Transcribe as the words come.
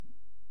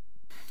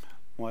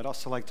Well, I'd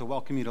also like to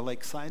welcome you to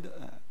Lakeside.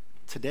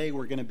 Today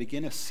we're going to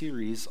begin a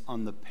series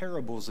on the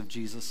parables of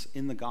Jesus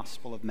in the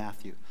Gospel of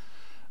Matthew.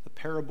 A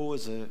parable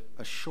is a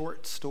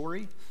short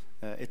story.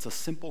 It's a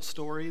simple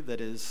story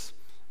that is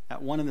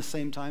at one and the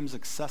same times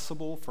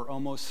accessible for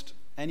almost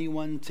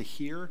anyone to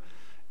hear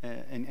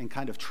and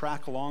kind of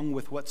track along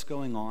with what's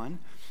going on.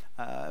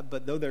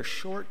 But though they're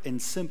short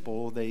and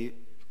simple, they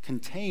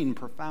contain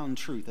profound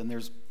truth, and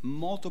there's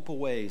multiple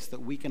ways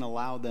that we can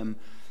allow them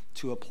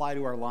to apply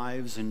to our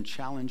lives and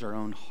challenge our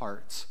own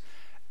hearts.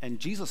 And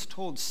Jesus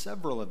told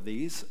several of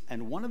these,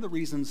 and one of the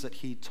reasons that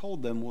he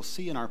told them we'll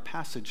see in our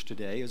passage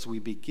today as we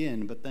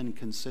begin, but then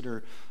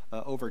consider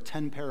over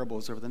 10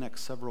 parables over the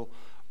next several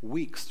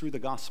weeks through the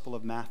Gospel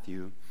of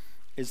Matthew,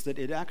 is that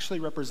it actually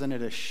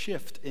represented a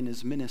shift in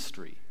his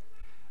ministry.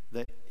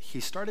 That he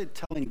started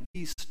telling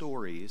these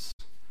stories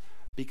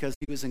because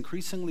he was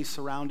increasingly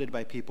surrounded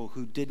by people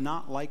who did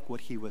not like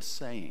what he was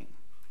saying.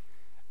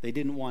 They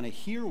didn't want to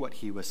hear what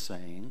he was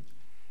saying,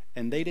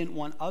 and they didn't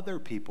want other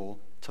people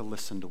to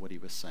listen to what he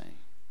was saying.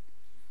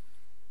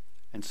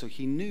 And so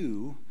he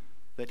knew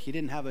that he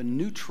didn't have a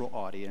neutral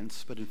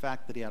audience, but in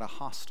fact that he had a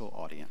hostile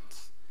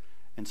audience.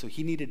 And so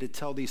he needed to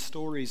tell these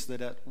stories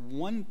that at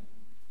one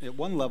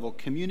level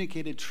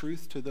communicated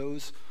truth to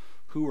those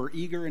who were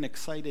eager and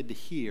excited to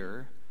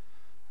hear,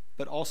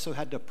 but also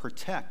had to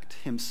protect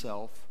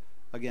himself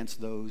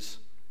against those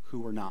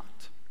who were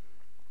not.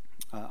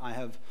 I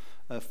have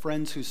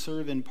friends who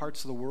serve in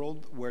parts of the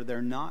world where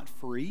they're not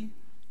free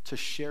to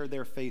share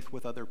their faith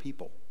with other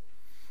people.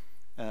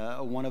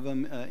 One of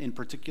them in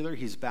particular,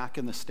 he's back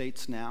in the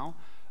States now,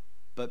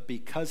 but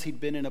because he'd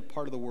been in a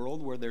part of the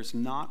world where there's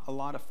not a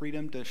lot of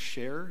freedom to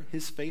share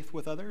his faith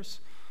with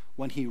others,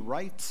 when he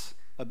writes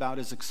about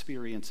his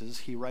experiences,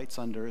 he writes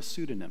under a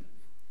pseudonym,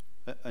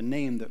 a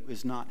name that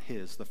is not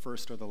his, the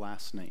first or the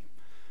last name.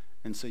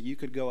 And so you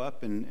could go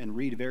up and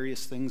read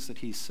various things that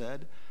he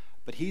said,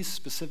 but he's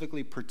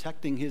specifically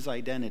protecting his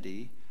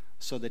identity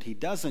so that he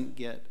doesn't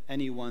get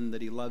anyone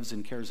that he loves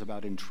and cares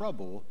about in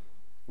trouble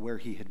where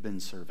he had been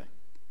serving.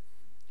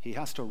 He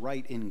has to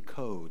write in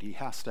code. He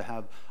has to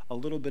have a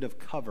little bit of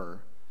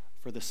cover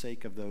for the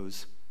sake of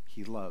those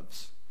he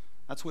loves.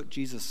 That's what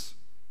Jesus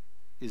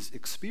is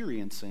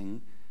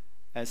experiencing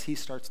as he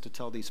starts to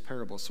tell these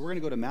parables. So we're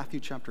going to go to Matthew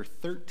chapter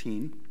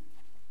 13.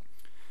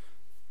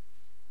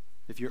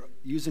 If you're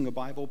using a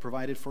Bible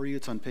provided for you,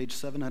 it's on page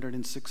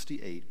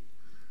 768.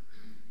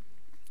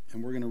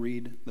 And we're going to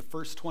read the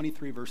first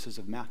 23 verses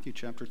of Matthew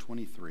chapter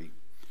 23.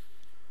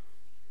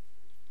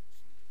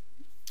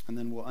 And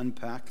then we'll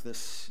unpack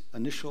this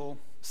initial,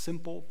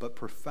 simple but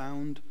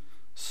profound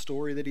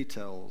story that he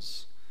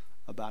tells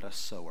about a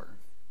sower.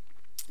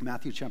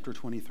 Matthew chapter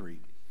 23.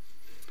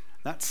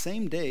 That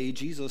same day,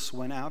 Jesus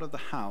went out of the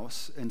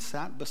house and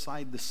sat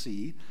beside the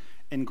sea,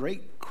 and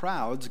great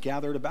crowds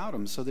gathered about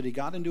him, so that he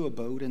got into a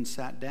boat and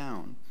sat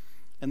down.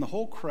 And the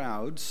whole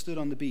crowd stood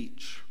on the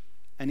beach.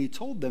 And he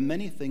told them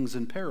many things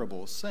in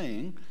parables,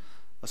 saying,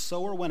 a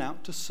sower went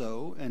out to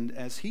sow, and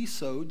as he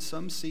sowed,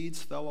 some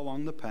seeds fell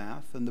along the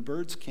path, and the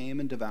birds came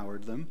and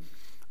devoured them.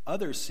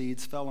 Other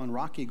seeds fell on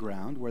rocky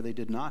ground, where they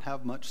did not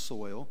have much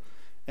soil,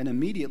 and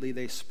immediately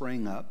they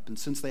sprang up. And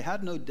since they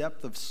had no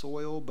depth of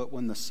soil, but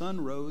when the sun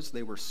rose,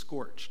 they were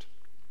scorched.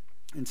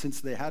 And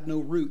since they had no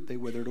root, they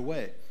withered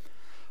away.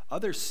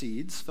 Other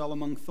seeds fell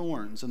among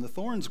thorns, and the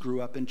thorns grew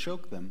up and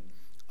choked them.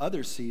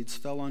 Other seeds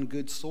fell on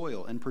good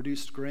soil and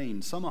produced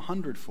grain, some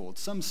 100-fold,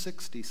 some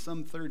 60,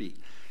 some 30.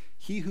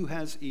 He who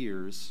has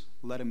ears,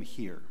 let him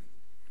hear.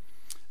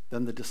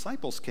 Then the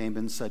disciples came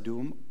and said to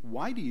him,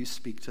 why do you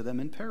speak to them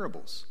in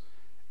parables?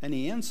 And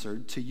he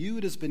answered, to you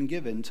it has been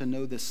given to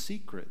know the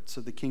secrets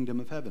of the kingdom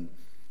of heaven,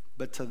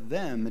 but to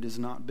them it has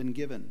not been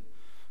given.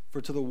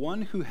 For to the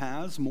one who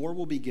has, more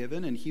will be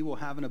given, and he will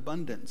have an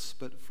abundance.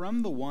 But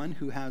from the one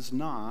who has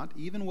not,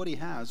 even what he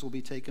has will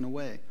be taken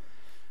away.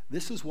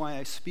 This is why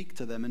I speak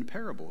to them in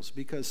parables,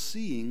 because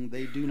seeing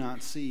they do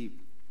not see,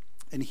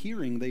 and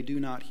hearing they do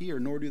not hear,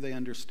 nor do they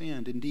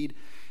understand. Indeed,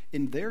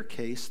 in their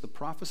case, the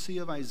prophecy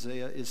of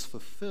Isaiah is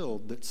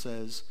fulfilled that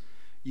says,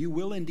 you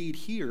will indeed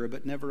hear,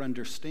 but never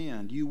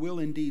understand. You will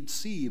indeed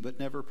see, but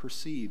never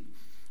perceive.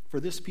 For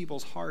this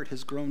people's heart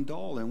has grown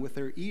dull, and with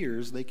their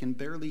ears they can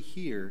barely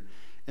hear,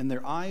 and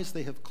their eyes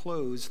they have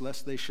closed,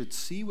 lest they should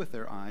see with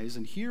their eyes,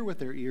 and hear with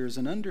their ears,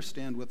 and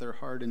understand with their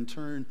heart, and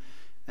turn,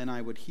 and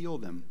I would heal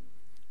them.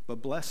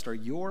 But blessed are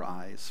your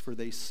eyes, for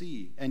they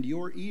see, and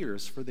your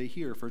ears, for they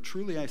hear. For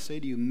truly I say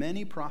to you,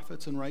 many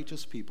prophets and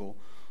righteous people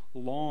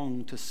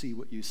long to see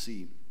what you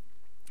see,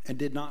 and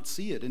did not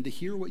see it, and to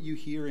hear what you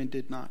hear, and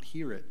did not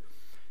hear it.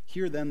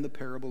 Hear then the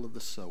parable of the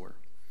sower.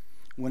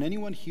 When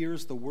anyone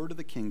hears the word of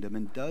the kingdom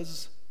and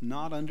does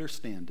not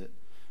understand it,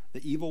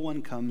 the evil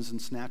one comes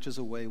and snatches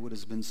away what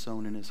has been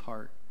sown in his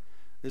heart.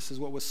 This is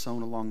what was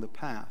sown along the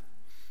path.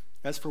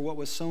 As for what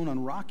was sown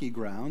on rocky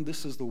ground,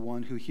 this is the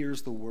one who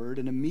hears the word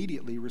and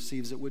immediately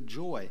receives it with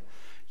joy.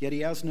 Yet he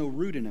has no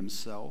root in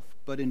himself,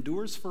 but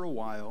endures for a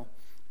while,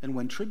 and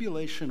when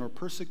tribulation or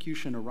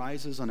persecution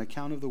arises on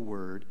account of the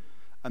word,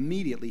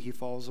 immediately he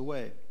falls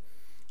away.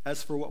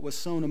 As for what was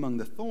sown among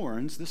the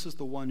thorns, this is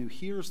the one who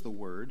hears the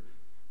word,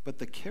 but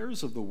the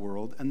cares of the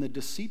world and the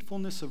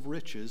deceitfulness of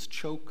riches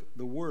choke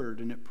the word,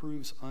 and it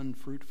proves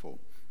unfruitful.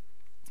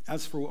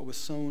 As for what was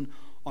sown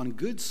on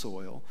good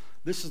soil,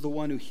 this is the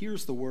one who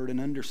hears the word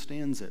and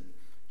understands it.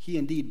 He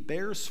indeed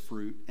bears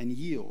fruit and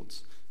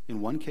yields,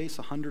 in one case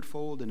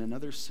 100-fold, in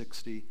another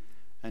 60,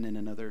 and in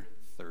another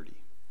 30.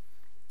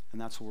 And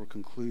that's where we'll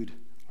conclude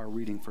our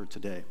reading for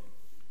today.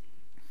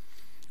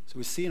 So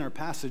we see in our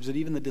passage that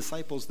even the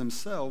disciples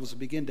themselves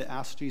begin to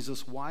ask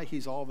Jesus why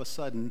he's all of a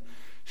sudden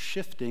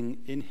shifting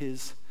in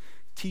his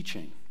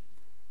teaching.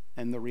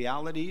 And the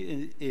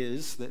reality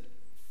is that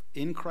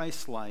in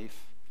Christ's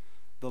life,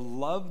 the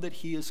love that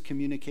he is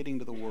communicating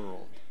to the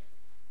world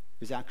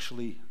is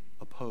actually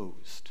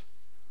opposed.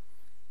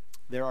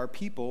 There are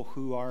people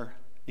who are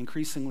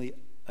increasingly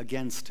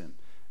against him.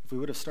 If we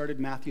would have started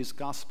Matthew's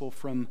gospel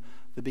from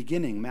the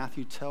beginning,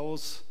 Matthew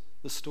tells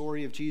the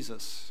story of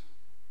Jesus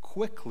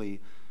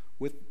quickly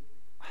with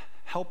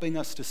helping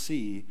us to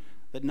see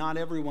that not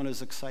everyone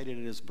is excited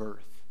at his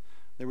birth.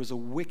 There was a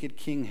wicked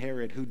King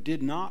Herod who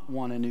did not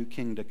want a new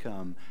king to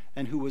come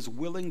and who was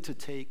willing to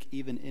take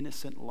even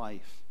innocent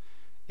life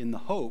in the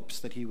hopes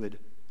that he would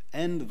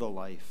end the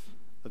life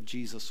of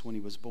Jesus when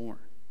he was born.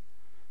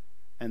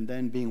 And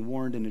then being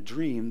warned in a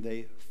dream,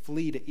 they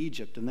flee to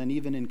Egypt. And then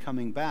even in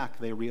coming back,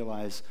 they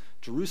realize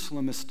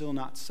Jerusalem is still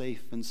not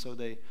safe, and so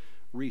they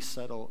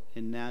resettle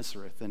in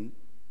Nazareth. And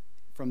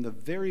from the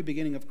very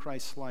beginning of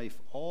Christ's life,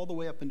 all the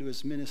way up into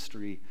his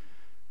ministry,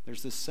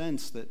 there's this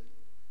sense that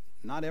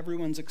not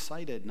everyone's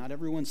excited, not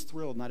everyone's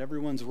thrilled, not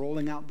everyone's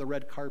rolling out the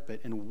red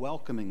carpet and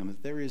welcoming him.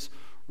 There is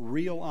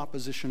real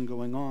opposition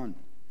going on.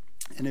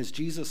 And as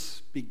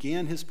Jesus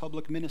began his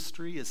public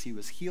ministry, as he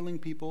was healing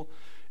people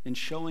and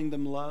showing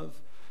them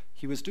love,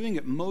 he was doing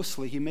it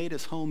mostly. He made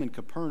his home in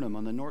Capernaum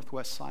on the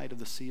northwest side of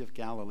the Sea of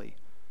Galilee.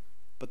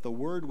 But the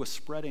word was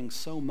spreading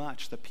so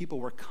much that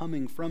people were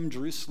coming from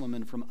Jerusalem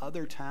and from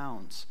other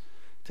towns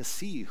to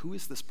see who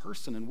is this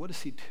person and what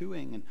is he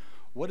doing and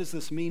what does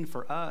this mean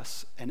for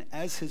us. And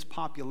as his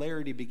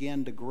popularity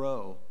began to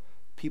grow,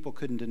 people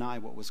couldn't deny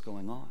what was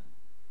going on.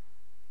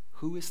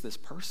 Who is this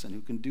person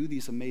who can do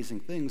these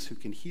amazing things, who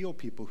can heal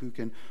people, who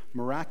can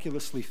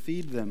miraculously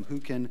feed them, who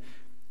can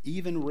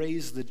even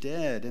raise the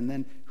dead, and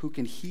then who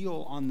can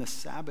heal on the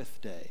Sabbath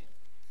day?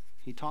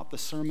 He taught the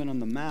Sermon on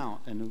the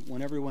Mount, and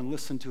when everyone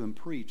listened to him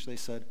preach, they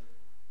said,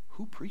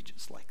 who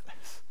preaches like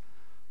this?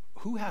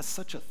 Who has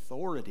such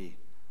authority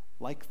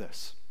like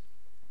this?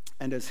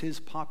 And as his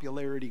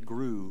popularity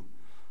grew,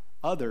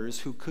 others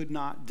who could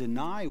not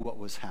deny what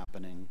was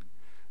happening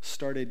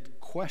started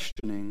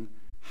questioning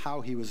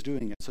how he was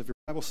doing it. So if your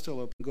Bible's still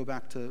open, go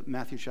back to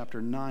Matthew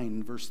chapter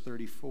 9, verse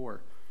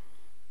 34.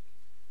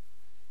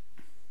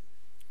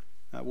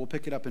 We'll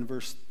pick it up in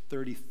verse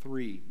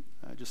 33,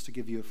 just to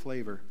give you a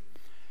flavor.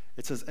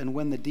 It says, "And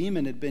when the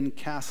demon had been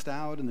cast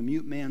out, and the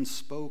mute man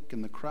spoke,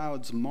 and the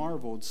crowds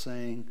marveled,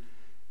 saying,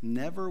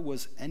 'Never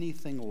was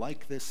anything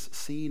like this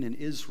seen in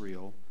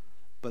Israel.'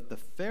 But the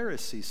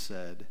Pharisees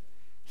said,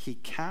 'He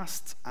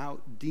casts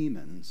out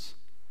demons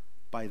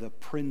by the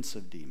prince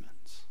of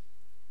demons.'"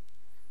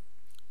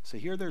 So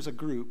here there's a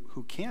group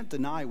who can't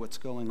deny what's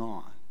going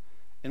on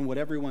and what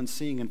everyone's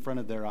seeing in front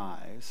of their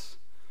eyes.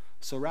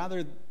 So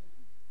rather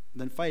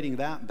than fighting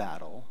that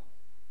battle,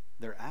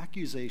 their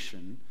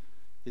accusation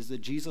is that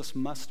Jesus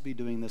must be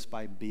doing this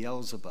by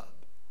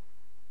Beelzebub,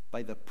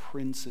 by the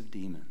prince of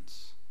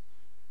demons.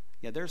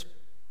 Yeah,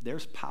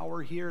 there's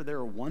power here. There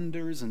are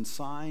wonders and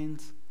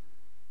signs,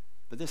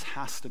 but this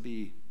has to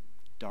be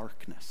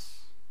darkness.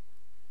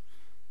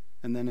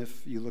 And then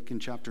if you look in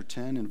chapter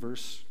 10 and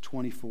verse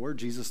 24,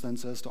 Jesus then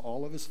says to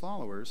all of his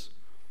followers,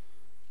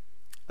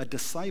 "A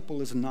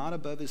disciple is not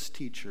above his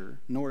teacher,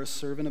 nor a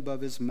servant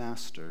above his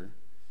master.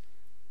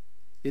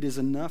 It is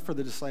enough for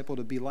the disciple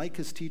to be like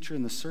his teacher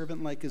and the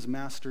servant like his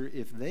master.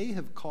 If they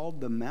have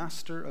called the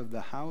master of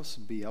the house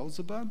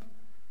Beelzebub,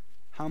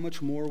 how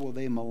much more will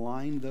they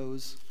malign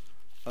those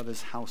of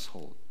his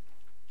household?"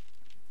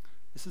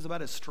 This is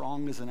about as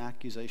strong as an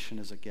accusation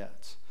as it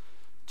gets.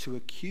 To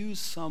accuse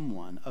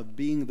someone of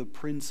being the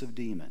prince of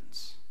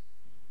demons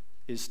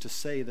is to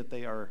say that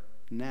they are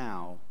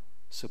now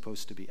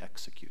supposed to be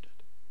executed.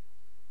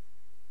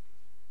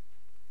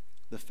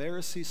 The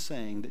Pharisees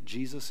saying that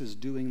Jesus is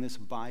doing this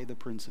by the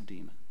prince of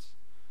demons,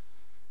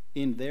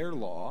 in their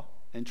law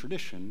and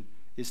tradition,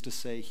 is to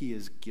say he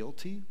is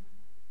guilty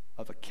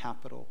of a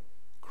capital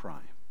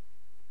crime.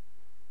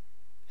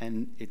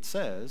 And it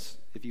says,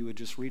 if you would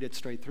just read it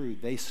straight through,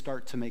 they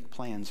start to make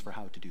plans for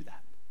how to do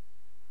that.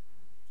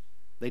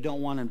 They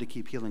don't want him to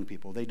keep healing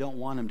people. They don't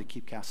want him to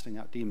keep casting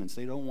out demons.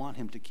 They don't want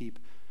him to keep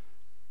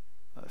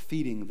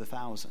feeding the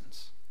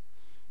thousands.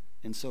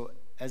 And so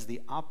as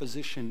the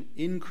opposition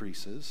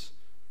increases,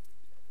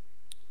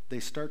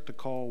 they start to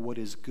call what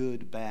is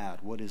good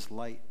bad, what is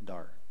light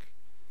dark.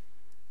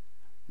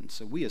 And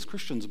so we as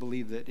Christians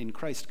believe that in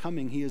Christ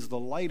coming, he is the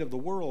light of the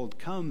world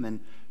come, and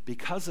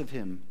because of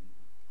him,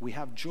 we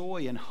have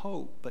joy and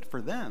hope. But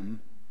for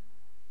them,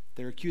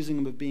 they're accusing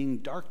him of being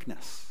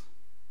darkness.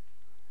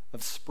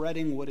 of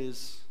spreading what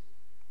is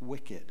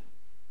wicked.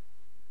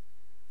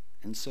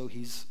 And so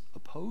he's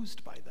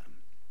opposed by them.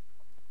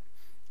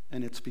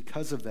 And it's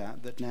because of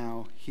that that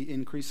now he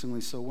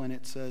increasingly, so when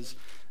it says,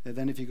 and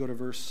then if you go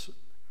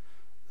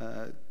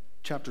to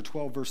chapter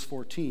 12, verse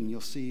 14,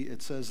 you'll see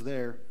it says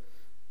there,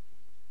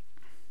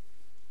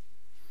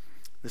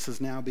 this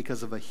is now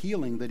because of a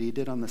healing that he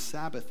did on the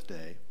Sabbath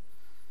day.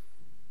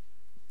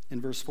 In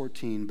verse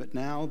 14, but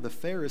now the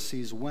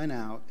Pharisees went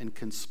out and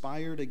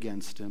conspired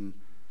against him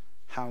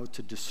how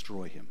to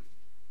destroy him.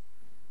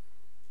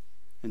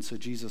 And so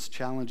Jesus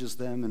challenges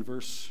them in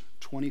verse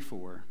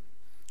 24,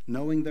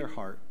 knowing their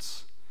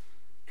hearts.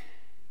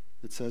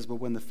 It says, but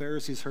when the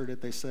Pharisees heard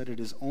it, they said, it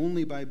is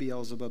only by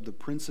Beelzebub, the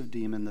prince of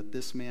demons, that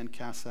this man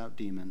casts out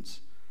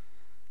demons.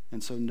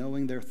 And so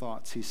knowing their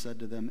thoughts, he said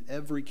to them,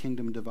 every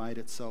kingdom divided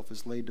itself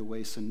is laid to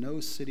waste, and no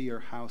city or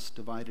house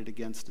divided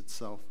against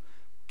itself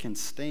can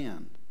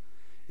stand.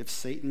 If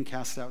Satan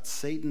casts out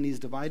Satan, he's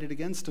divided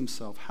against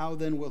himself. How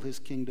then will his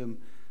kingdom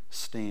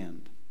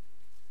stand?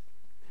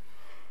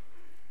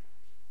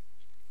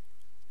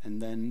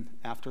 And then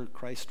after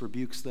Christ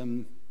rebukes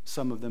them,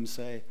 some of them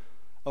say,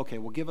 okay,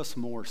 well, give us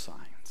more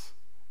signs.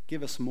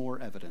 Give us more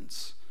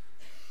evidence.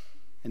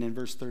 And in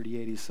verse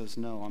 38, he says,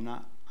 no, I'm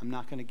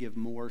not going to give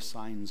more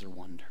signs or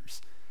wonders.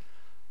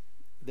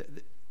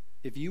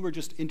 If you were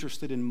just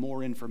interested in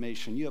more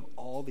information, you have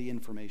all the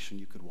information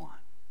you could want.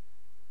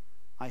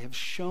 I have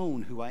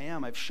shown who I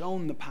am. I've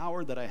shown the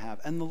power that I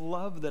have and the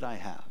love that I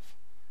have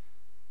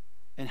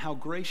and how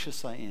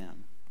gracious I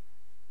am.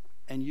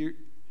 And you're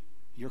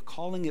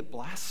calling it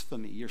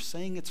blasphemy. You're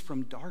saying it's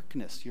from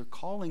darkness. You're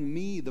calling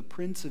me the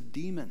prince of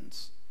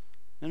demons.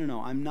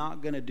 No. I'm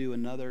not going to do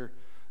another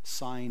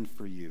sign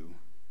for you.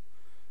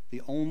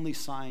 The only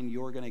sign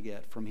you're going to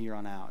get from here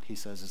on out, he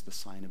says, is the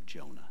sign of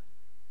Jonah,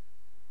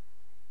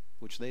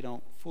 which they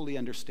don't fully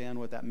understand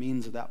what that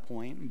means at that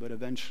point, but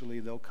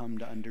eventually they'll come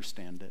to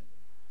understand it.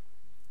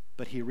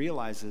 But he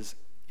realizes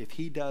if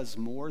he does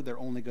more, they're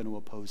only going to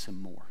oppose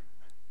him more.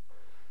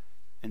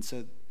 And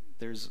so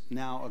there's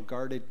now a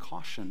guarded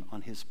caution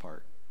on his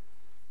part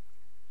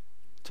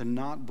to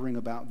not bring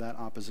about that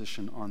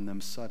opposition on them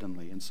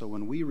suddenly. And so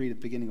when we read at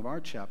the beginning of our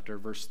chapter,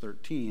 verse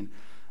 13,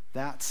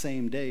 that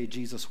same day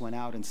Jesus went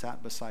out and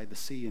sat beside the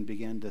sea and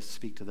began to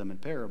speak to them in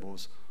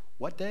parables.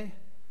 What day?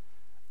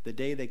 The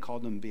day they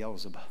called him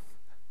Beelzebub.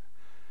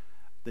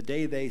 The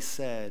day they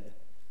said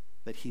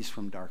that he's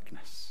from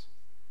darkness.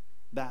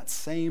 That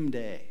same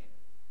day,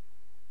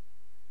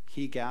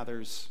 he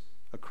gathers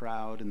a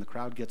crowd, and the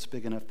crowd gets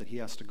big enough that he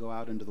has to go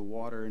out into the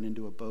water and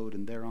into a boat,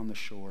 and they're on the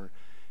shore,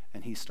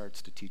 and he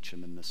starts to teach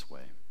them in this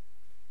way.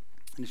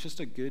 And it's just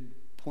a good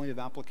point of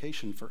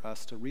application for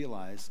us to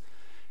realize,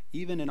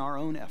 even in our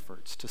own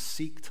efforts to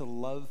seek to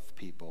love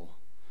people,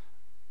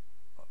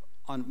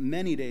 on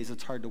many days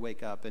it's hard to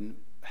wake up and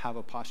have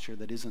a posture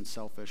that isn't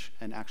selfish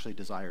and actually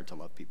desire to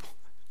love people.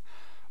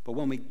 But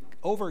when we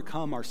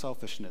overcome our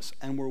selfishness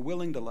and we're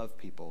willing to love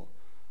people,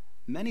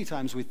 many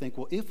times we think,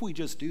 well, if we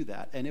just do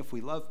that and if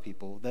we love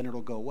people, then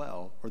it'll go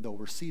well or they'll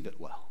receive it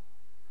well.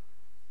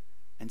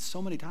 And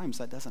so many times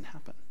that doesn't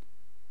happen.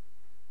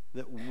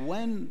 That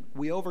when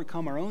we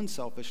overcome our own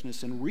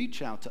selfishness and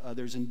reach out to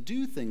others and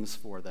do things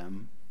for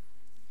them,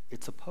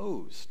 it's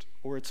opposed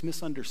or it's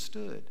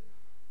misunderstood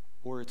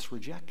or it's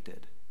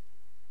rejected.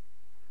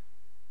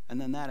 And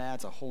then that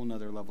adds a whole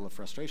nother level of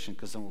frustration,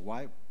 because then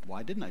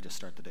why didn't I just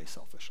start the day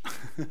selfish?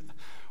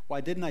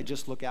 Why didn't I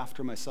just look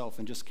after myself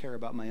and just care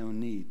about my own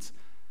needs?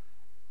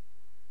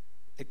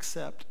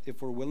 Except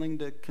if we're willing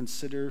to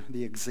consider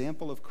the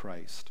example of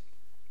Christ,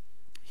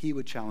 he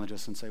would challenge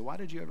us and say, why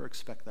did you ever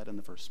expect that in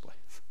the first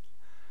place?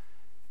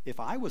 If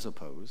I was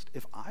opposed,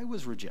 if I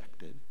was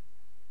rejected,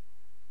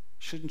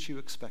 shouldn't you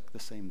expect the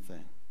same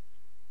thing?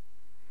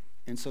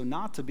 And so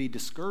not to be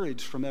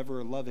discouraged from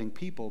ever loving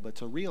people, but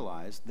to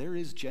realize there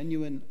is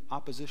genuine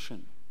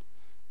opposition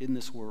in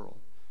this world.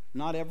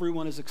 Not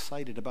everyone is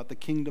excited about the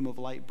kingdom of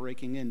light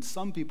breaking in.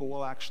 Some people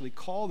will actually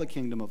call the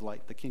kingdom of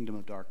light the kingdom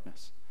of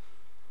darkness.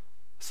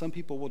 Some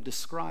people will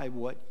describe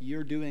what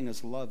you're doing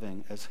as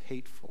loving as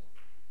hateful.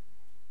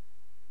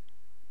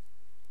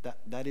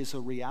 That is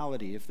a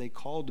reality. If they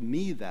called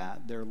me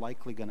that, they're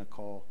likely going to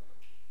call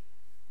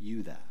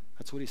you that.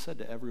 That's what he said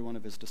to every one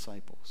of his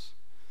disciples.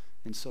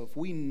 And so if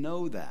we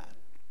know that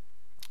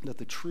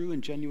the true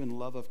and genuine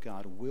love of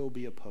God will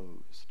be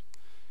opposed,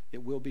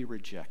 it will be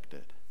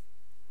rejected,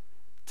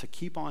 to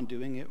keep on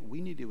doing it,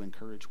 we need to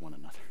encourage one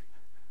another.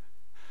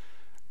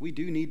 We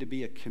do need to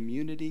be a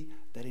community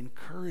that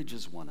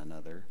encourages one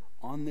another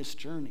on this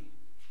journey,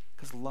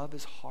 because love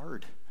is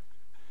hard.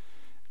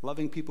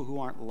 Loving people who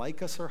aren't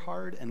like us are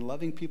hard, and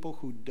loving people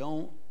who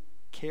don't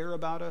care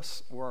about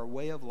us or our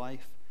way of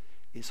life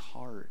is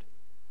hard.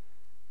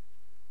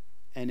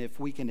 And if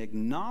we can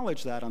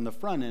acknowledge that on the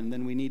front end,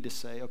 then we need to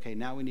say, okay,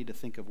 now we need to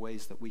think of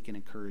ways that we can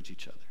encourage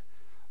each other,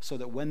 so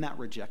that when that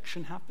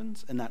rejection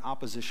happens and that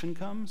opposition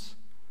comes,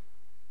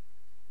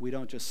 we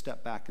don't just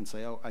step back and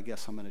say, oh, I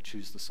guess I'm going to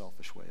choose the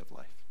selfish way of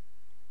life.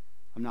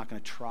 I'm not going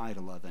to try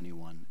to love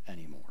anyone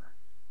anymore.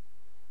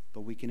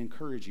 But we can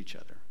encourage each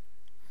other.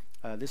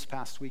 This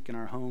past week in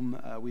our home,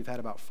 we've had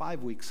about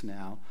 5 weeks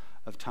now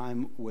of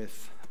time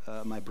with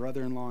my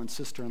brother-in-law and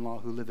sister-in-law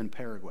who live in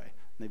Paraguay.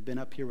 And they've been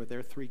up here with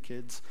their 3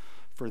 kids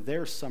for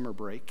their summer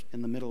break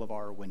in the middle of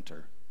our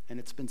winter. And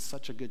it's been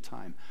such a good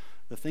time.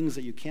 The things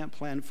that you can't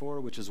plan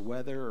for, which is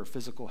weather or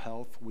physical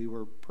health, we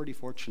were pretty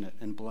fortunate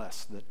and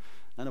blessed that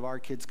none of our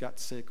kids got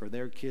sick or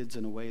their kids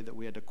in a way that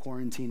we had to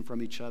quarantine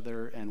from each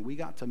other, and we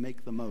got to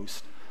make the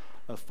most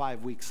of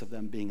 5 weeks of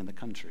them being in the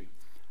country.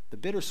 The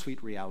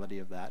bittersweet reality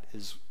of that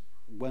is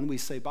when we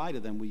say bye to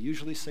them, we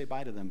usually say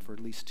bye to them for at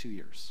least 2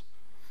 years.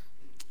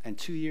 And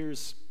 2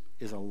 years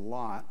is a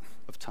lot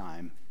of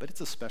time, but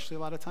it's especially a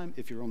lot of time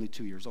if you're only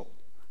 2 years old.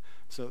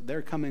 So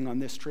their coming on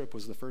this trip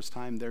was the first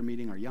time they're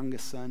meeting our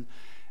youngest son.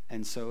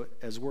 And so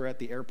as we're at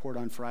the airport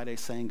on Friday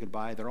saying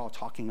goodbye, they're all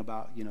talking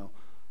about,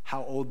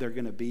 how old they're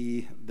going to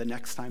be the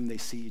next time they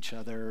see each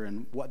other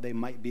and what they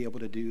might be able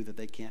to do that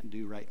they can't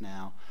do right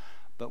now.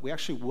 But we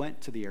actually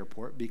went to the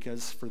airport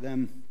because for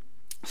them,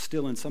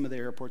 still in some of the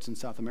airports in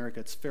South America,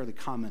 it's fairly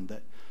common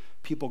that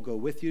people go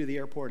with you to the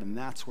airport and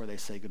that's where they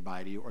say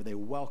goodbye to you or they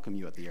welcome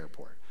you at the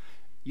airport.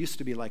 Used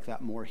to be like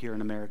that more here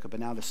in America, but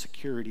now the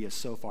security is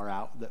so far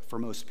out that for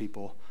most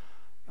people,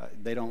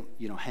 they don't,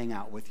 hang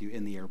out with you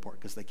in the airport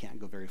because they can't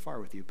go very far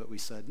with you. But we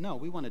said, no,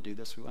 we want to do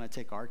this. We want to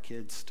take our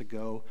kids to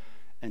go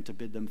and to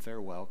bid them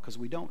farewell because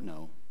we don't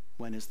know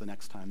when is the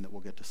next time that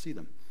we'll get to see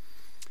them.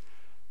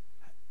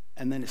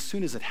 And then as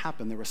soon as it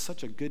happened, there was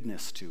such a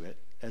goodness to it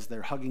as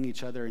they're hugging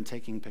each other and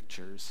taking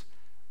pictures.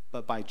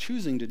 But by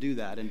choosing to do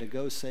that and to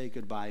go say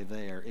goodbye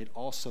there, it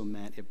also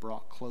meant it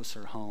brought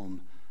closer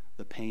home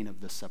the pain of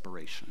the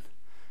separation.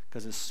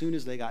 Because as soon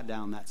as they got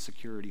down that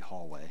security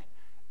hallway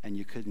and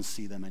you couldn't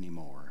see them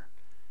anymore,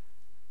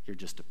 you're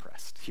just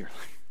depressed. You're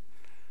like,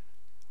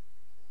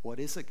 what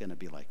is it going to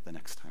be like the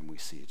next time we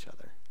see each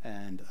other?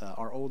 And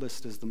our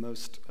oldest is the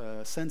most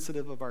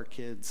sensitive of our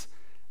kids.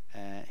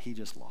 He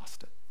just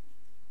lost it.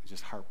 He's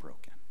just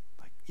heartbroken.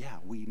 Like, yeah,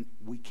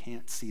 we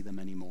can't see them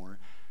anymore,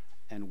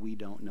 and we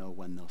don't know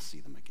when they'll see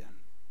them again.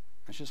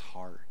 It's just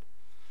hard.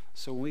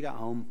 So when we got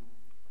home,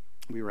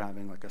 we were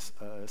having like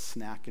a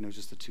snack, and it was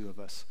just the 2 of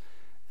us.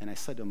 And I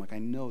said to him, I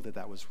know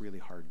that was really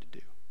hard to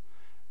do.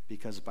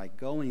 Because by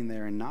going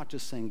there and not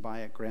just saying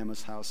bye at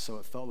Grandma's house so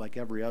it felt like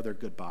every other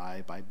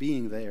goodbye, by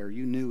being there,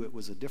 you knew it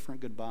was a different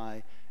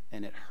goodbye,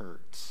 and it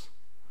hurts.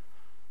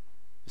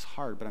 It's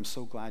hard, but I'm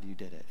so glad you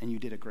did it, and you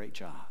did a great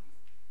job.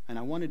 And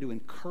I wanted to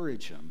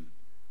encourage him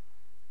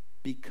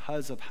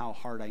because of how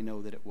hard I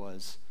know that it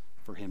was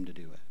for him to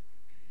do it.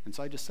 And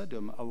so I just said to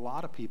him, a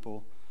lot of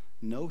people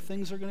know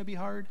things are going to be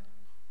hard,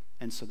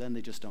 and so then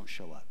they just don't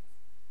show up.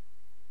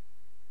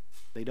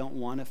 They don't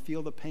want to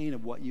feel the pain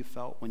of what you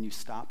felt when you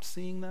stopped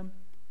seeing them,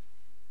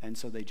 and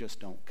so they just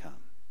don't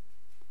come.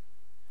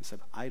 I said,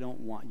 I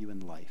don't want you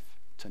in life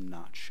to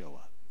not show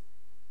up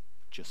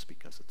just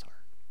because it's hard.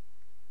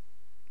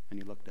 And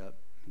he looked up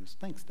and goes,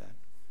 thanks, Dad.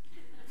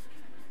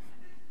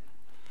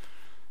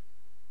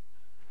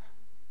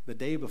 The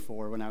day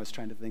before, when I was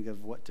trying to think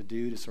of what to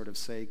do to sort of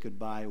say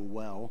goodbye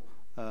well,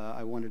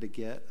 I wanted to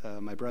get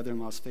my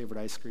brother-in-law's favorite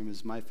ice cream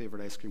is my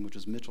favorite ice cream, which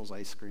is Mitchell's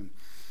ice cream.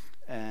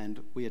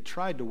 And we had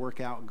tried to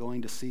work out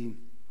going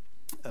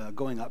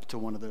up to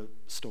one of the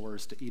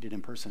stores to eat it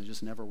in person. It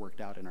just never worked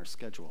out in our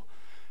schedule.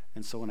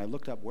 And so when I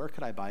looked up where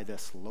could I buy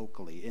this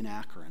locally in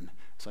Akron,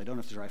 so I don't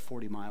have to drive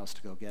 40 miles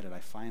to go get it, I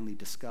finally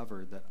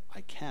discovered that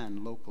I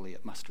can locally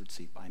at Mustard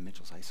Seed buy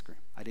Mitchell's ice cream.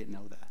 I didn't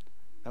know that.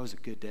 That was a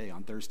good day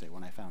on Thursday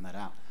when I found that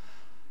out.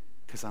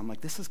 Because I'm like,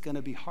 this is going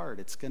to be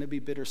hard. It's going to be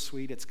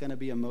bittersweet. It's going to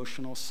be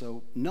emotional.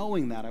 So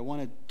knowing that, I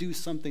want to do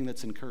something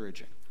that's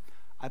encouraging.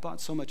 I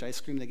bought so much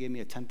ice cream, they gave me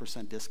a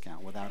 10%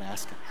 discount without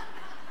asking.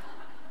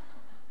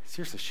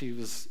 Seriously,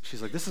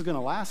 she's like, this is going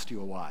to last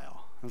you a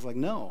while. I was like,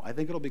 no, I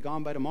think it'll be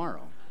gone by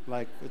tomorrow.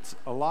 Like, it's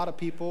a lot of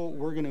people,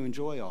 we're going to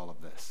enjoy all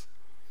of this.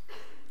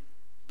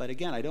 But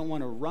again, I don't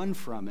want to run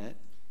from it,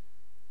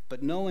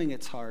 but knowing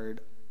it's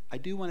hard, I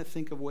do want to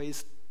think of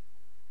ways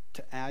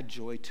to add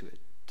joy to it,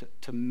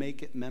 to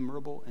make it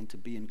memorable and to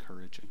be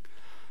encouraging.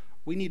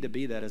 We need to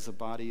be that as a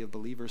body of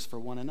believers for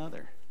one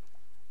another.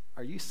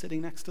 Are you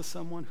sitting next to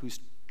someone who's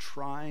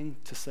trying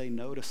to say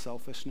no to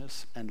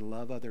selfishness and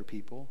love other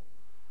people?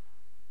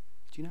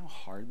 Do you know how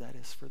hard that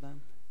is for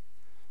them?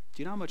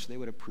 Do you know how much they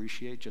would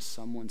appreciate just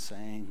someone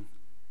saying,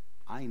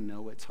 I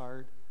know it's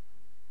hard,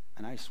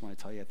 and I just want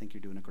to tell you I think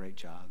you're doing a great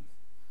job.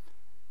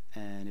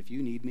 And if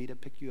you need me to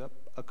pick you up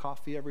a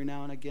coffee every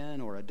now and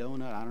again or a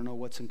donut, I don't know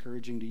what's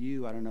encouraging to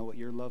you, I don't know what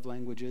your love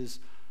language is,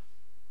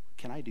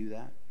 can I do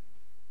that?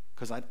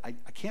 Because I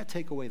can't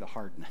take away the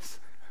hardness.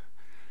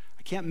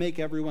 I can't make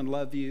everyone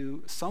love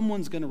you.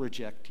 Someone's going to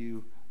reject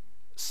you.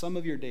 Some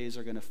of your days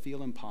are going to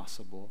feel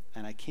impossible,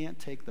 and I can't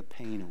take the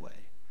pain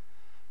away.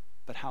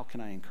 But how can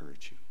I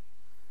encourage you?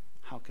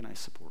 How can I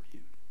support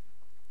you?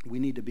 We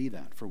need to be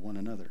that for one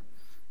another.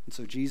 And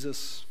so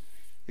Jesus,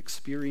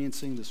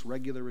 experiencing this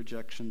regular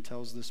rejection,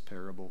 tells this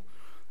parable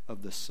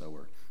of the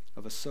sower,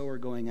 of a sower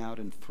going out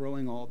and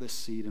throwing all this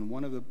seed. And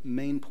one of the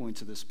main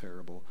points of this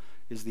parable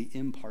is the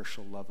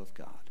impartial love of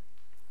God.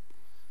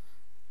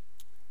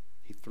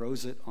 He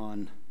throws it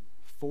on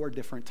 4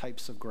 different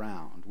types of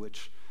ground,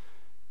 which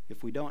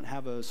if we don't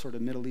have a sort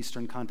of Middle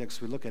Eastern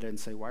context, we look at it and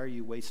say, why are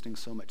you wasting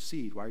so much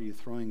seed? Why are you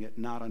throwing it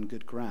not on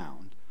good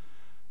ground?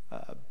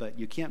 But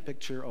you can't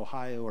picture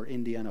Ohio or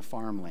Indiana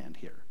farmland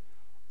here.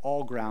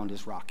 All ground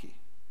is rocky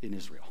in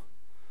Israel.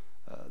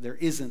 There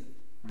isn't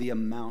the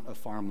amount of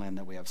farmland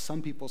that we have.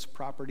 Some people's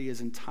property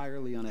is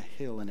entirely on a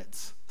hill and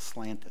it's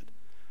slanted.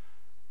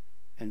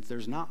 And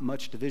there's not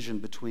much division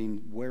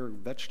between where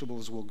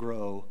vegetables will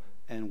grow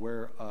and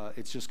where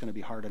it's just going to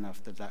be hard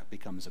enough that that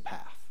becomes a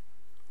path.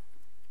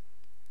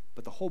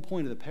 But the whole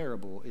point of the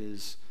parable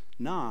is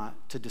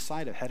not to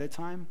decide ahead of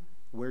time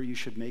where you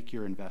should make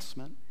your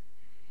investment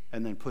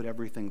and then put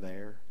everything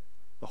there.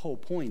 The whole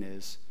point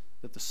is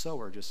that the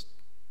sower just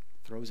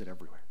throws it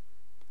everywhere.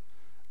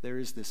 There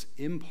is this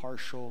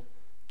impartial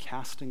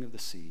casting of the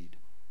seed.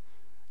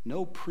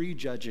 No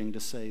prejudging to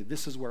say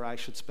this is where I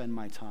should spend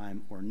my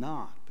time or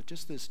not, but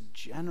just this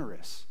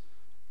generous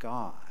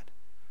God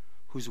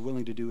who's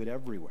willing to do it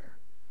everywhere,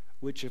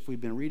 which if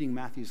we've been reading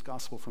Matthew's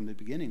gospel from the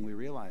beginning, we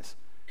realize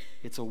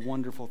it's a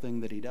wonderful thing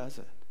that he does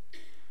it.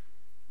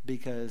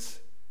 Because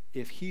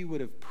if he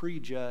would have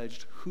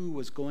prejudged who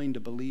was going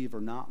to believe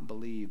or not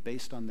believe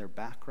based on their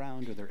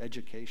background or their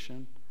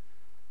education,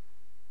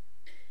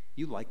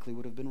 you likely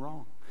would have been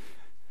wrong.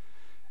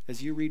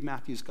 As you read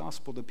Matthew's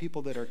gospel, the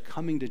people that are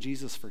coming to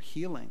Jesus for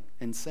healing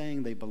and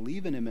saying they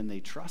believe in him and they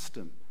trust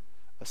him,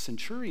 a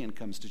centurion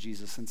comes to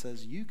Jesus and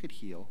says, you could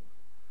heal,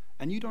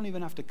 and you don't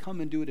even have to come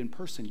and do it in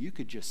person. You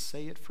could just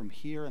say it from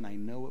here, and I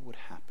know it would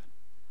happen.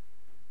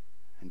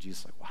 And Jesus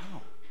is like,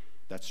 wow,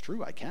 that's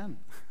true, I can.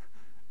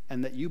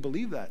 And that you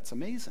believe that, it's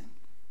amazing.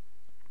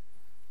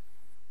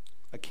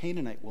 A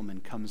Canaanite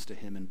woman comes to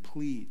him and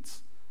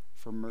pleads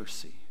for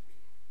mercy.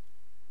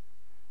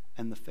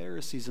 And the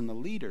Pharisees and the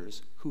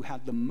leaders who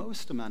had the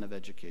most amount of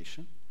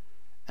education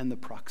and the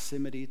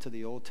proximity to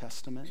the Old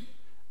Testament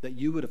that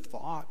you would have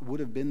thought would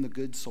have been the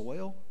good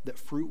soil that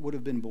fruit would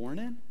have been born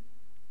in,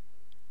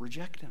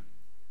 reject him.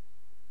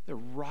 They're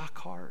rock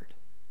hard.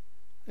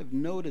 They have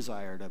no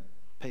desire to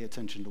pay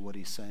attention to what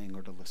he's saying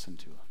or to listen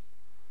to him.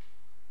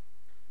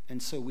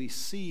 And so we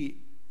see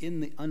in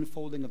the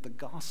unfolding of the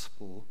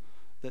gospel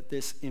that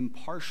this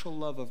impartial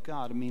love of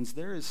God means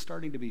there is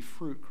starting to be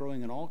fruit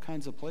growing in all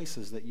kinds of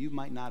places that you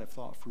might not have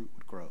thought fruit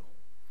would grow.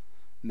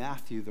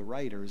 Matthew, the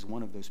writer, is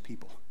one of those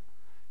people.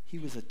 He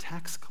was a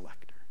tax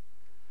collector.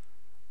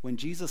 When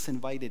Jesus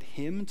invited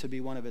him to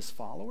be one of his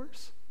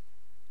followers,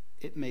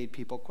 it made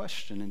people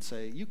question and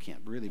say, you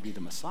can't really be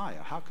the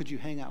Messiah. How could you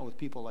hang out with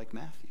people like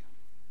Matthew?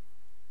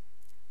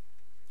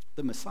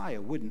 The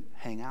Messiah wouldn't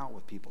hang out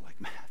with people like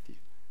Matthew.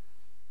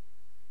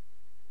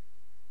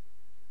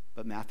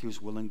 But Matthew's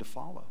willing to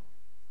follow.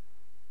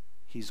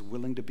 He's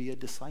willing to be a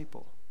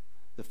disciple.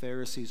 The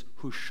Pharisees,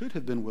 who should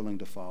have been willing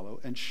to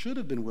follow and should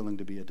have been willing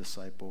to be a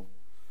disciple,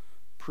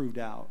 proved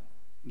out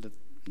that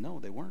no,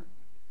 they weren't.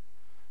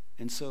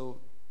 And so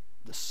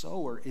the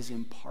sower is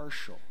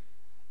impartial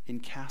in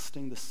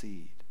casting the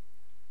seed.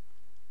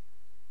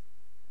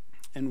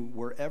 And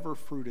wherever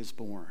fruit is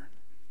born,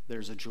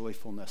 there's a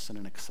joyfulness and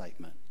an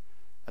excitement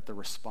at the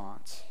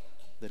response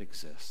that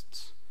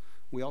exists.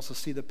 We also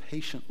see the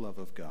patient love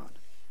of God.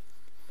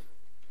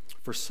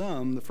 For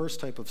some, the first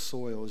type of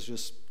soil is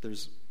just,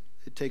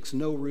 it takes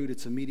no root,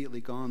 it's immediately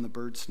gone, the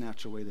birds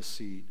snatch away the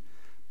seed.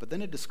 But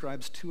then it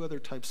describes 2 other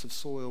types of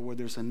soil where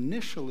there's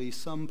initially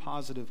some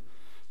positive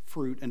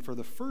fruit, and for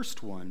the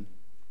first one,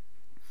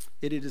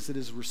 it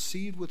is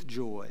received with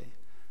joy,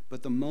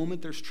 but the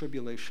moment there's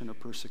tribulation or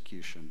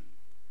persecution,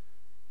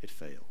 it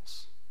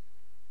fails.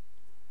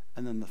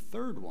 And then the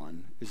third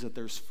one is that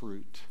there's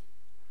fruit,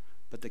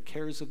 but the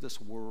cares of this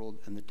world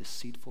and the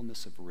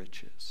deceitfulness of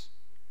riches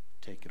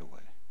take it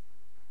away.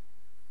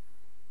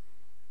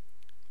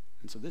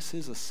 And so this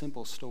is a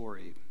simple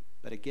story,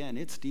 but again,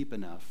 it's deep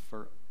enough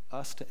for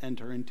us to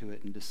enter into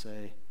it and to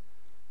say,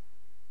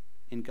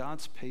 in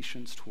God's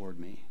patience toward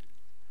me,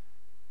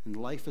 and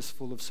life is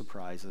full of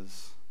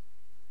surprises,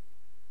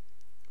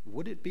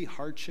 would it be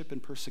hardship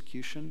and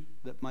persecution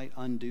that might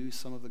undo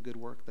some of the good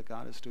work that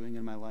God is doing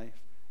in my life?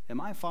 Am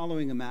I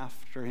following him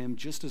after him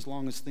just as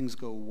long as things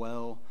go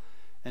well,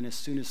 and as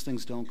soon as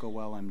things don't go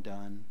well, I'm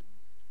done?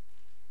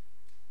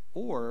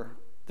 Or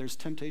there's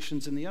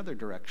temptations in the other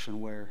direction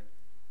where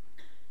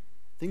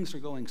things are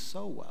going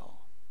so well,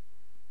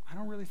 I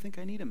don't really think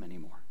I need him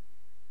anymore.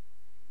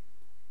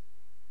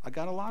 I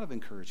got a lot of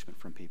encouragement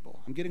from people.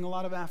 I'm getting a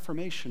lot of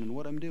affirmation in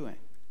what I'm doing.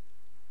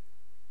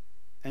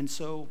 And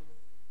so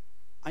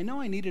I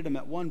know I needed him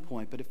at one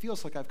point, but it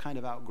feels like I've kind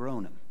of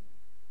outgrown him.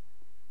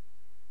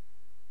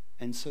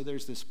 And so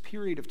there's this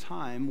period of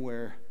time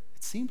where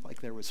it seemed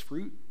like there was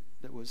fruit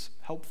that was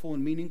helpful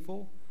and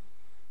meaningful.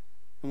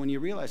 And when you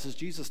realize, as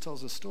Jesus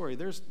tells the story,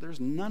 there's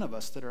none of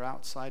us that are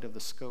outside of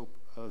the scope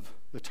of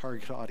the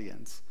target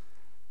audience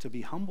to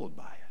be humbled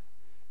by it.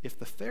 If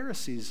the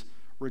Pharisees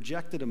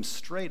rejected him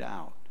straight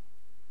out,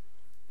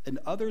 and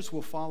others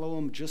will follow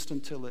him just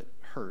until it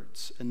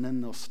hurts, and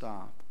then they'll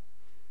stop.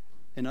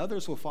 And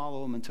others will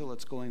follow him until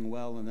it's going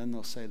well, and then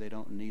they'll say they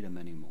don't need him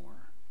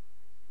anymore.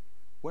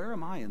 Where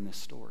am I in this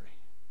story?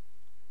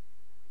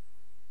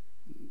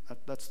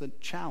 That's the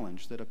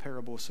challenge that a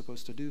parable is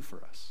supposed to do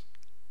for us.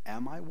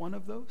 Am I one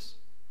of those?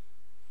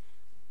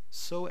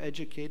 So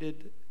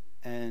educated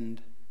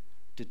and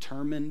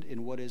determined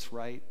in what is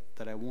right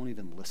that I won't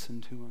even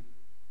listen to him?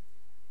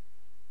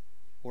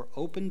 Or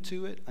open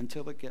to it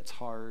until it gets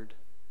hard?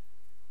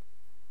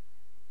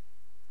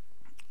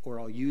 Or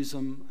I'll use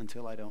them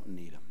until I don't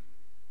need them?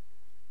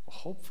 Well,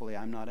 hopefully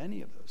I'm not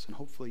any of those, and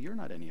hopefully you're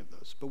not any of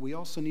those. But we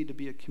also need to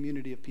be a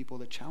community of people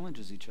that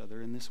challenges each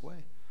other in this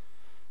way.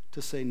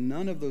 To say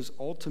none of those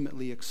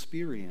ultimately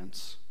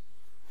experience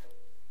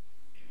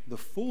the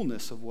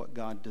fullness of what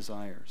God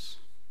desires.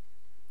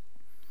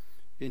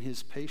 In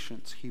his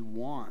patience, he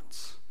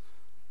wants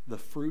the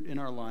fruit in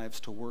our lives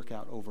to work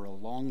out over a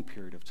long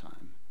period of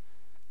time,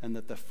 and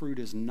that the fruit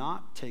is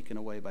not taken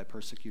away by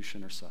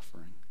persecution or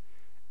suffering,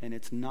 and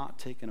it's not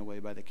taken away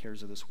by the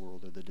cares of this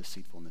world or the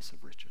deceitfulness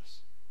of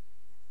riches,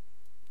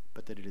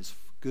 but that it is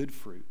good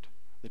fruit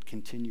that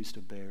continues to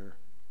bear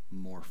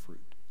more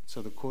fruit.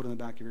 So the quote on the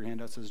back of your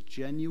handout says,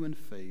 genuine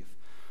faith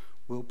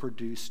will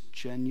produce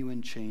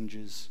genuine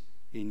changes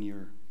in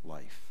your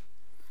life.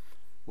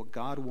 What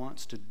God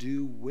wants to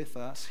do with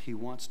us, he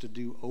wants to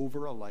do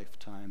over a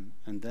lifetime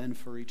and then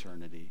for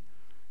eternity.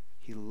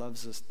 He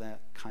loves us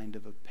that kind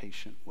of a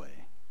patient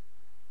way.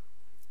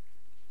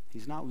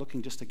 He's not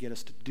looking just to get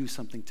us to do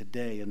something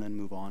today and then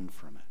move on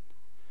from it.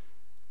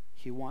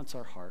 He wants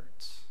our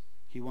hearts.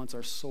 He wants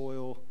our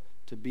soil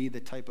to be the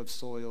type of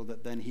soil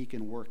that then he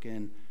can work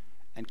in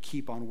and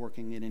keep on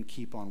working in and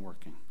keep on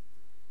working.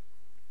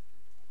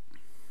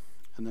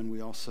 And then we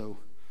also,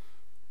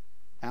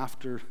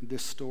 after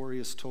this story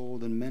is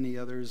told and many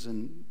others,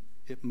 and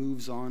it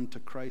moves on to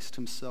Christ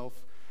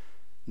himself,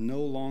 no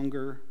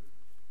longer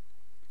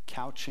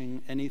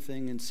couching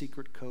anything in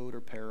secret code or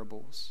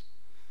parables.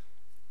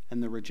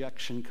 And the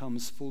rejection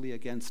comes fully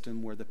against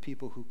him, where the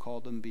people who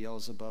called him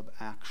Beelzebub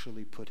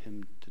actually put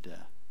him to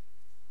death.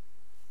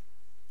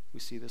 We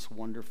see this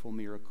wonderful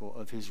miracle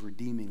of his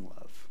redeeming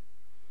love.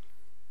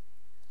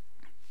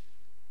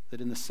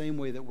 That in the same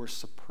way that we're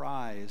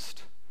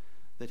surprised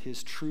that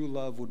his true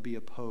love would be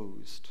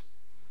opposed,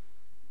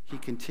 he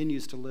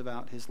continues to live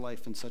out his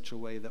life in such a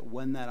way that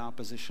when that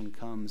opposition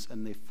comes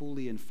and they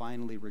fully and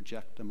finally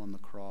reject him on the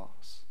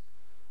cross,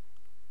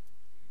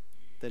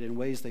 that in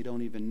ways they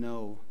don't even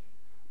know,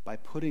 by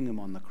putting him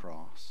on the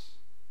cross,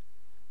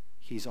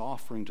 he's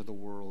offering to the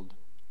world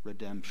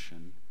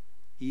redemption,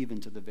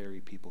 even to the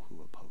very people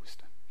who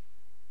opposed him.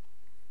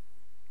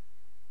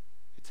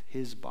 It's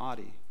his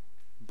body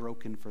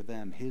broken for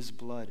them, his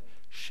blood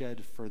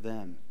shed for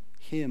them,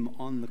 him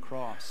on the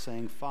cross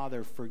saying,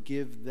 Father,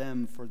 forgive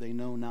them, for they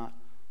know not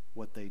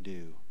what they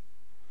do.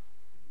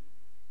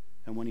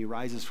 And when he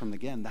rises from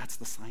again, that's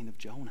the sign of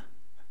Jonah.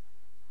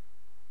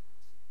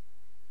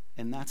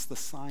 And that's the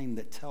sign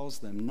that tells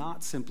them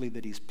not simply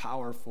that he's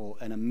powerful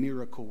and a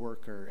miracle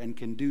worker and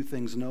can do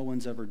things no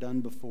one's ever done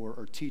before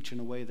or teach in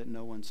a way that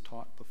no one's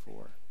taught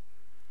before,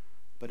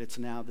 but it's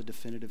now the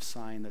definitive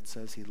sign that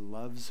says he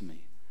loves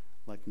me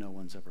like no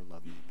one's ever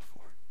loved me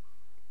before.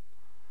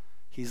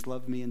 He's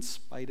loved me in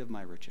spite of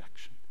my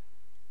rejection.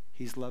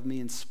 He's loved me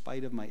in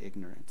spite of my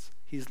ignorance.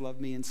 He's loved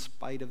me in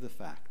spite of the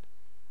fact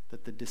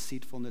that the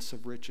deceitfulness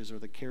of riches or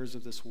the cares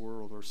of this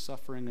world or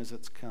suffering as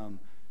it's come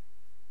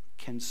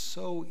can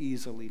so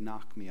easily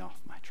knock me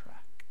off my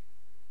track.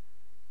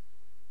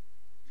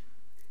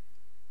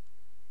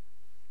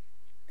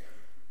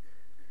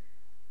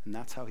 And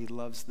that's how he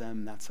loves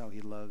them. That's how he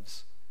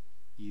loves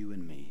you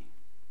and me.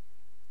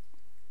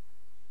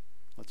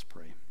 Let's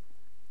pray.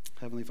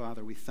 Heavenly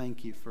Father, we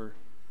thank you for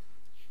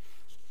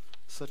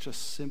such a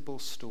simple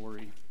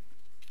story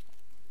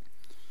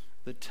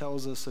that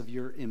tells us of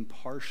your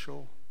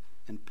impartial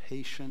and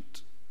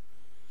patient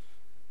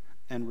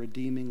and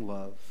redeeming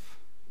love.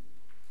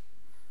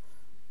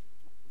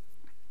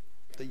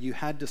 That you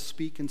had to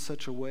speak in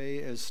such a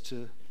way as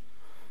to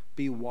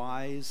be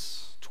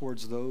wise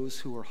towards those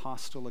who were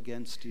hostile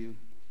against you.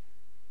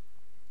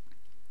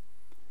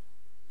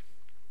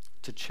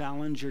 To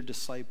challenge your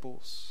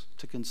disciples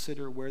to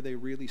consider where they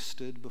really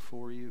stood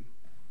before you.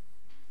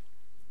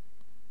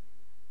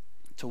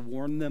 To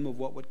warn them of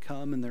what would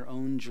come in their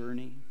own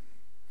journey.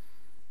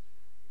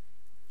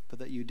 But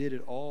that you did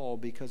it all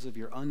because of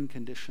your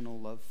unconditional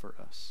love for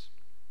us.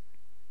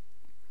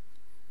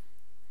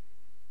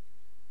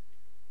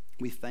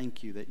 We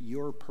thank you that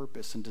your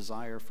purpose and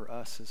desire for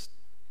us is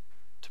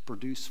to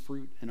produce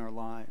fruit in our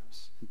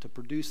lives and to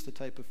produce the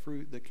type of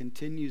fruit that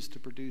continues to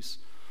produce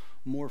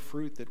more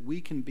fruit, that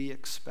we can be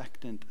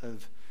expectant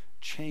of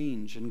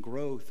change and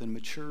growth and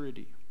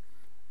maturity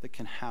that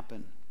can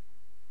happen.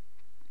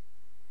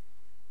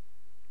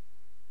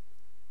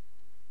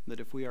 That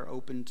if we are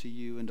open to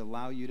you and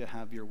allow you to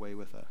have your way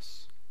with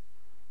us,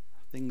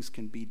 things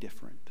can be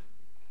different.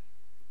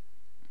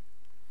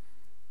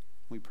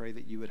 We pray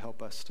that you would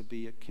help us to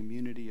be a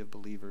community of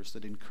believers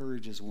that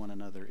encourages one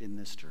another in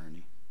this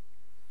journey.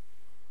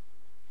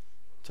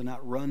 To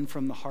not run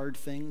from the hard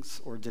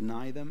things or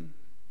deny them,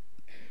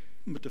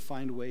 but to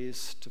find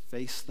ways to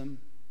face them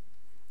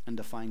and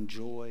to find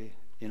joy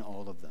in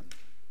all of them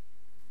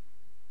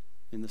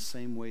in the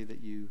same way that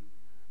you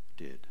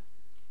did.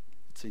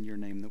 It's in your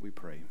name that we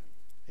pray.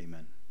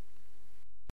 Amen.